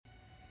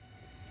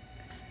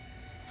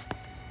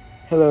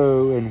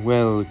Hello and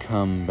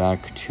welcome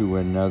back to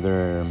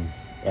another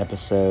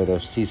episode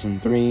of Season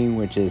 3,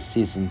 which is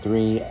Season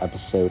 3,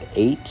 Episode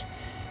 8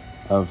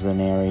 of the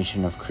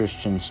Narration of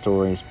Christian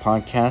Stories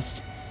podcast,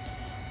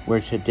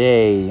 where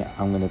today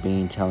I'm going to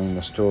be telling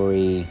the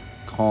story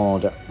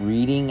called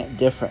Reading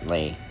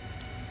Differently.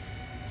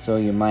 So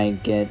you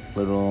might get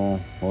little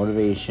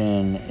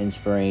motivation,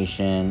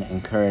 inspiration,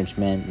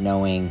 encouragement,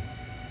 knowing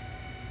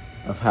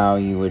of how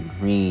you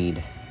would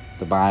read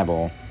the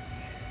Bible.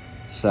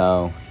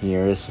 So,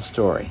 here is the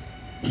story.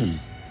 I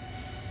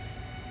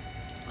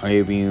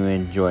hope you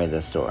enjoy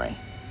the story.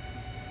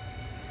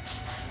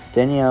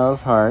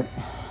 Daniel's heart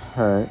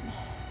hurt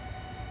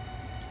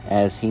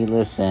as he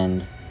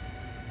listened.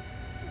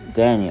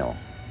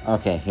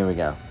 Here we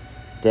go.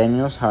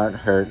 Daniel's heart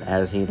hurt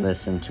as he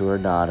listened to her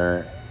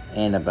daughter,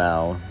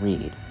 Annabelle,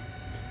 read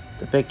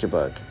the picture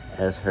book,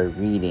 as her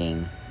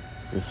reading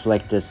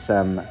reflected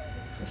some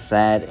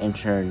sad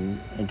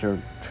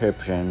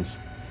interruptions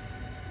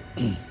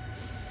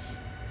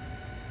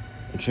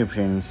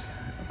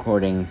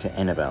according to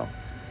Annabelle.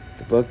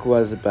 The book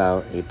was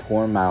about a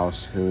poor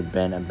mouse who had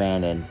been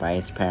abandoned by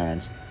its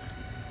parents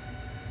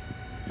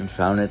and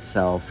found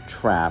itself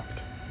trapped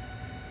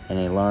in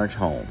a large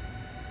home.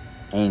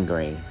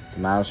 Angry, the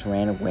mouse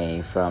ran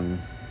away from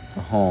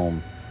the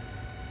home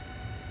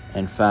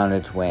and found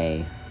its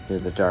way through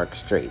the dark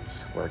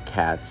streets where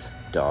cats,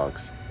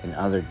 dogs, and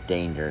other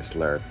dangers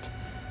lurked,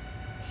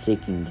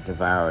 seeking to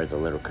devour the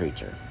little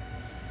creature.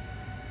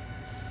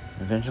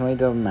 Eventually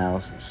the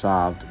mouse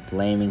sobbed,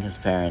 blaming his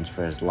parents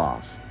for his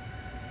loss.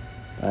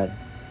 But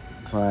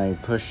by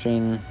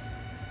pushing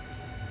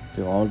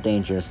through all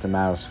dangers, the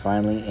mouse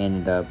finally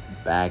ended up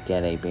back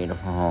at a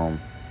beautiful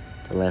home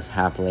to live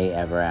happily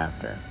ever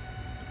after.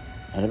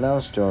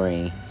 Annabelle's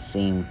story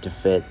seemed to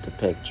fit the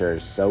picture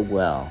so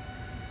well,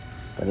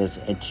 but its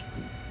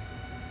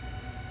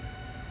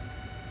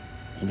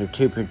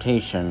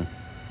interpretation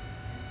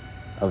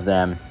of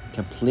them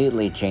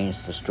completely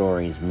changed the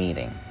story's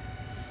meaning.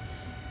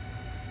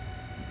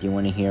 Do you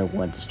want to hear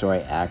what the story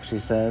actually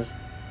says?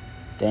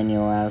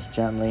 Daniel asked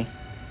gently.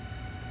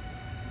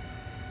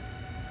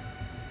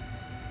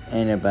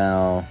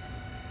 Annabelle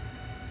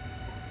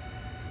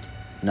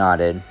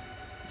nodded,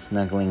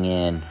 snuggling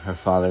in her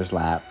father's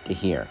lap to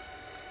hear.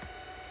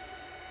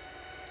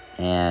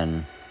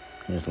 And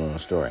here's a little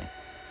story.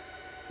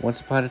 Once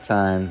upon a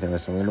time, there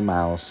was a little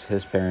mouse.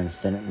 His parents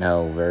didn't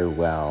know very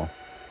well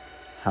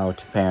how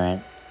to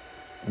parent,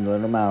 and the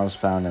little mouse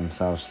found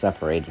himself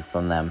separated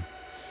from them.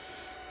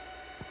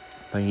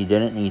 But he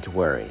didn't need to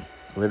worry.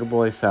 The little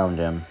boy found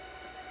him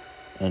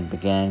and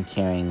began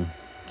caring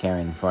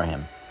for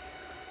him.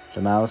 The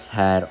mouse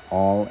had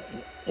all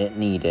it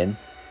needed,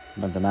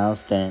 but the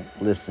mouse didn't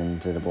listen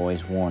to the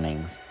boy's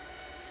warnings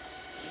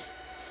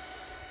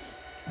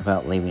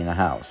about leaving the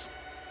house.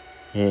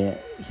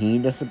 He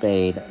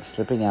disobeyed,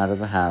 slipping out of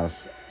the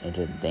house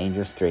into the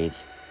dangerous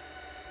streets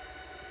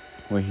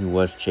where he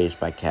was chased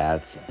by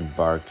cats and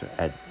barked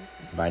at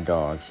by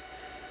dogs.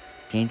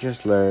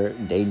 Dangers lurked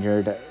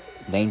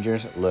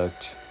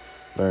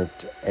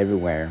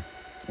everywhere,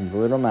 and the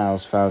little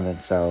mouse found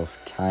itself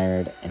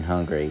tired and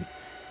hungry.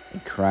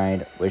 It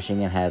cried,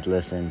 wishing it had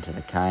listened to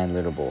the kind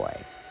little boy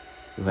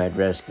who had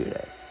rescued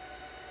it.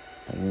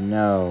 But you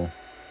know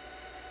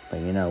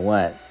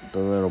what? The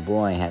little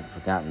boy had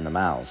forgotten the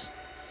mouse.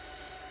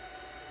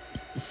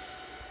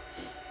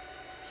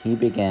 He'd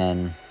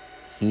been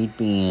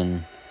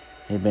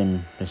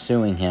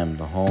pursuing him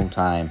the whole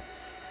time,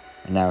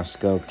 and now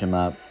scoped him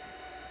up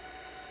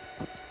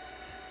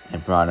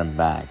and brought him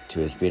back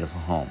to his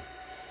beautiful home.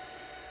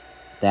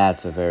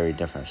 That's a very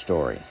different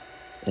story,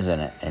 isn't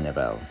it,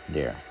 Annabelle,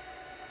 dear?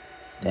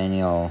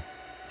 Daniel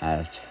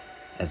asked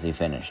as he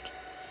finished.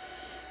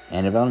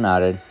 Annabelle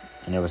nodded,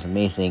 and it was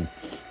amazing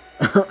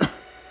how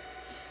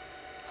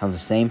the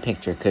same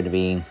picture could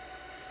be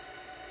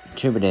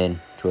attributed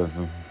to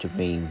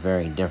be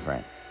very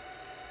different.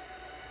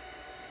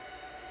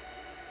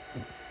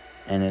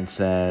 And it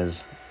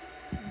says,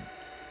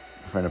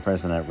 for the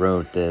person that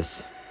wrote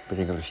this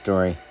particular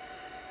story,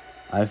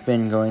 I've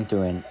been going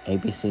through an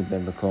ABC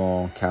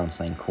Biblical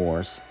Counseling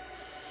course.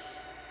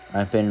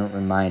 I've been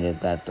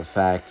reminded that the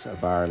facts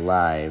of our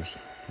lives,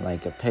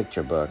 like a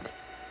picture book,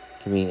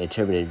 can be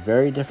attributed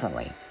very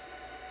differently.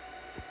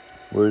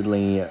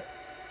 Worldly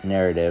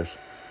narratives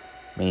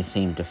may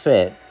seem to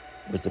fit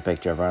with the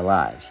picture of our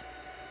lives.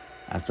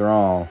 After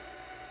all,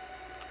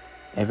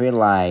 every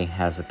lie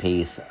has a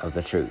piece of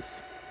the truth.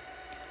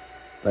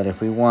 But if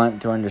we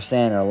want to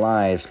understand our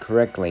lives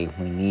correctly,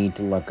 we need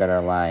to look at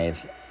our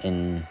lives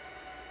in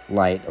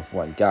light of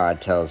what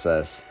God tells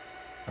us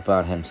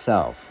about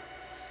Himself,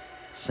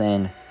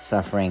 sin,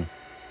 suffering,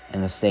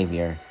 and the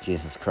Savior,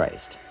 Jesus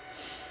Christ.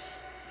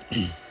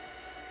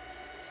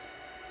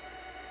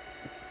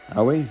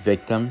 Are we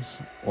victims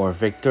or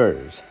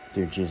victors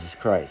through Jesus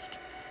Christ?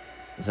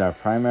 Is our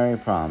primary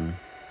problem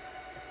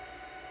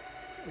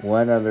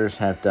what others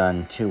have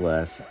done to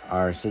us,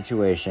 our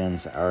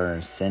situations,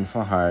 our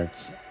sinful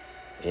hearts,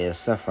 is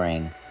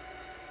suffering,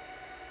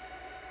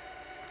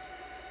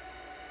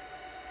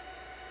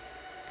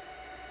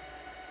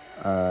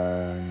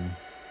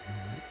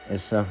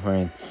 is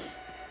suffering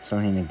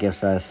something that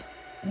gives us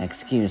an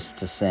excuse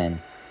to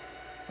sin,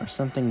 or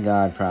something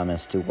God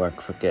promised to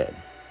work for good?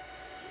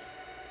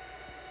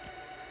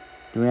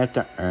 Do we have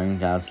to earn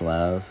God's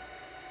love,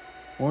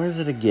 or is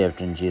it a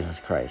gift in Jesus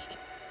Christ?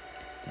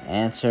 The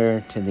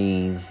answer to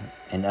these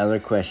and other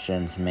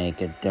questions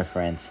make a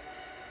difference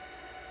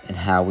in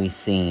how we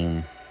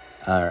see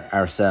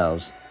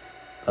ourselves,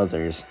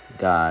 others,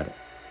 God,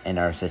 and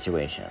our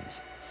situations,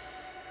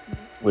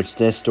 which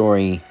this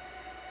story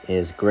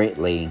is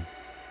greatly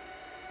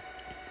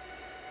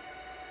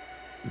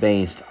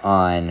based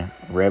on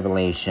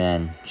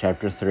Revelation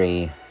chapter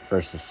 3,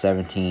 verses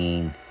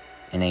 17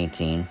 and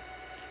 18,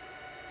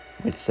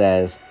 which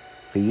says,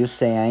 "For you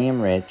say, I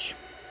am rich,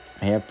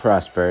 I have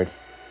prospered,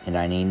 and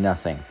I need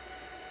nothing,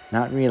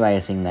 not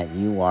realizing that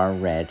you are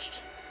wretched,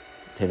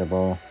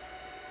 pitiable,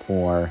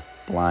 poor,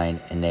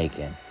 blind, and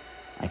naked.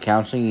 I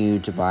counsel you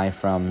to buy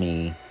from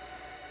me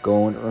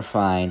gold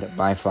refined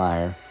by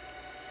fire,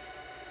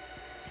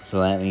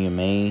 so that you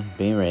may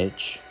be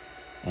rich,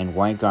 and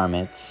white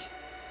garments,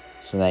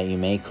 so that you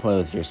may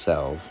clothe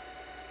yourself,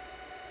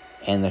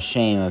 and the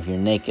shame of your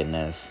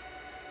nakedness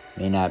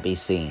may not be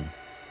seen,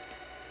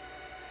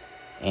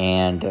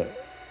 and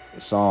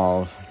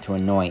salve to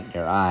anoint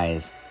your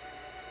eyes,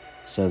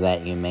 so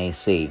that you may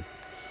see."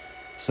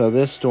 So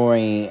this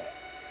story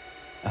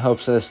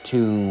helps us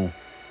to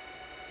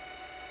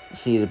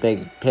see the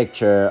big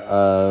picture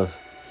of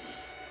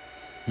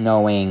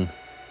knowing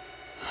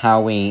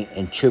how we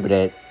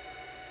interpret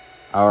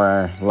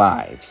our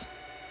lives,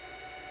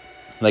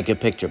 like a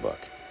picture book.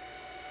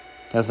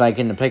 Because like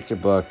in the picture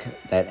book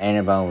that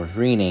Annabelle was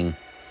reading,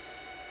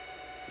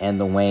 and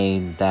the way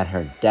that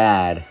her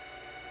dad,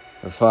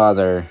 her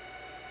father,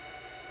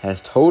 has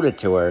told it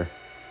to her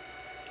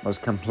was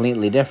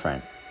completely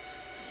different.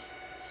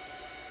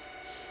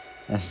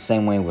 That's the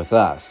same way with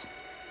us.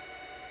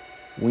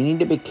 We need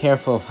to be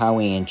careful of how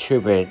we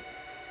interpret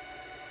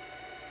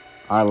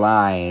our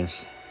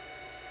lives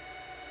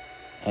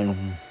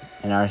and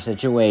our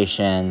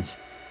situations,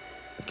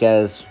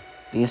 because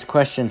these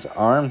questions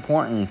are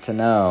important to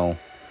know,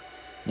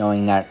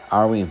 knowing that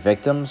are we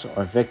victims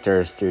or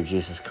victors through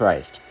Jesus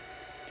Christ?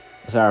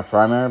 Is our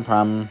primary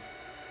problem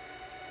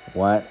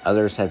what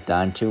others have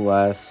done to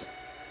us,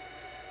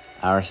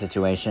 our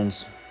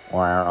situations,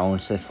 or our own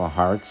sinful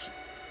hearts?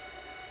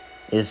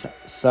 Is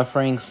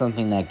suffering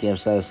something that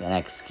gives us an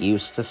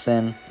excuse to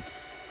sin,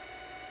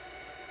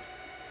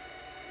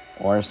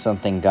 or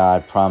something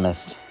God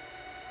promises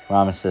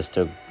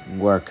to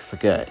work for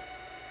good?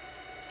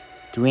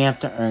 Do we have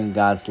to earn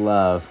God's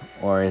love,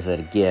 or is it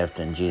a gift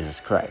in Jesus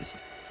Christ?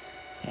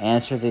 The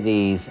answer to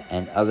these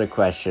and other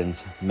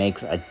questions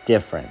makes a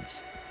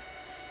difference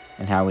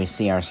in how we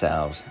see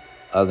ourselves,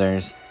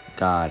 others,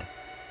 God,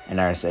 and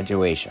our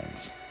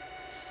situations.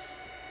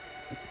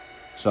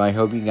 So I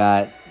hope you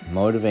got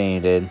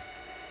motivated,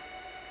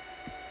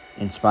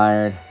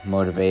 inspired,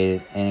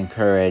 motivated, and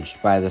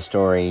encouraged by the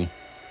story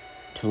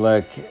to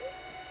look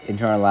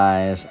into our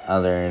lives,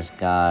 others,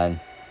 God,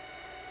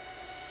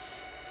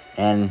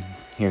 and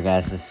your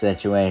guys'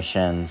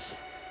 situations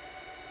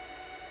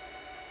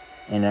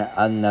in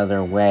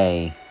another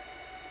way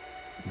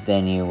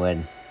than you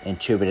would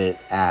interpret it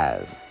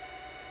as.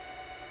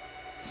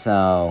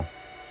 So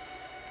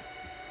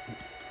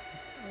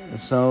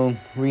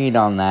read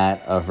on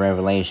that of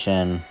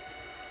Revelation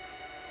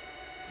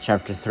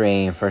chapter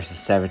 3, verses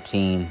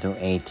 17 through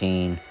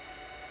 18,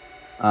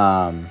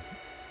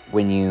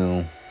 when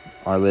you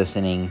are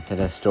listening to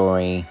the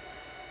story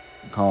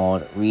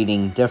called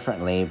Reading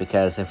Differently,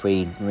 because if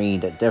we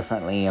read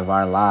differently of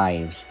our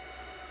lives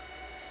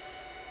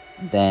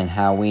than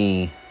how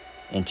we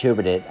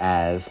interpret it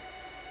as,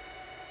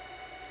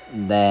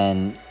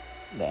 then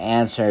the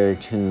answer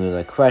to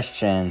the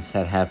questions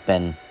that have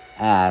been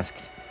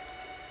asked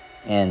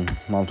and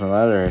multiple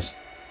others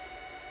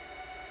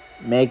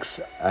makes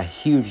a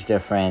huge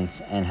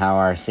difference in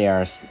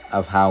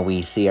how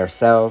we see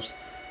ourselves,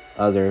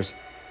 others,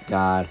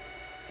 God,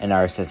 and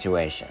our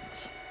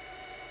situations.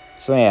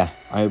 So yeah,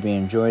 I hope you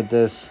enjoyed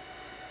this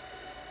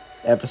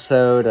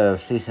episode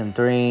of Season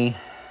 3,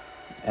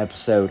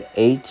 Episode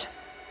 8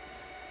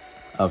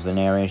 of the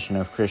Narration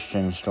of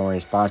Christian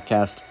Stories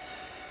podcast.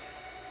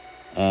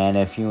 And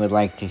if you would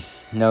like to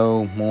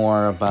know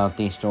more about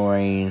these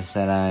stories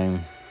that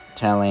I'm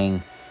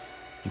telling,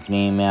 you can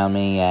email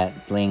me at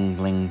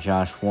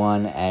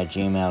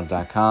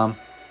blingblingjoshuan@gmail.com.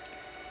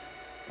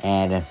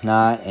 And if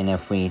not, and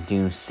if we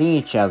do see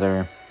each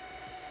other,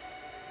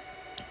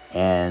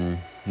 and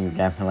you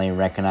definitely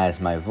recognize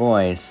my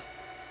voice,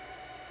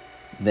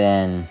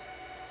 then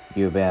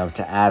you'll be able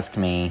to ask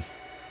me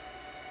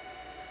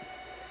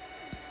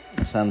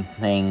some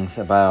things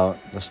about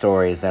the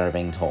stories that are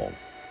being told.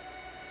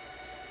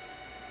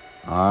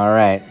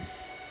 Alright,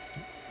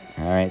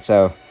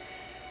 so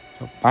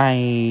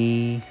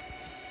bye.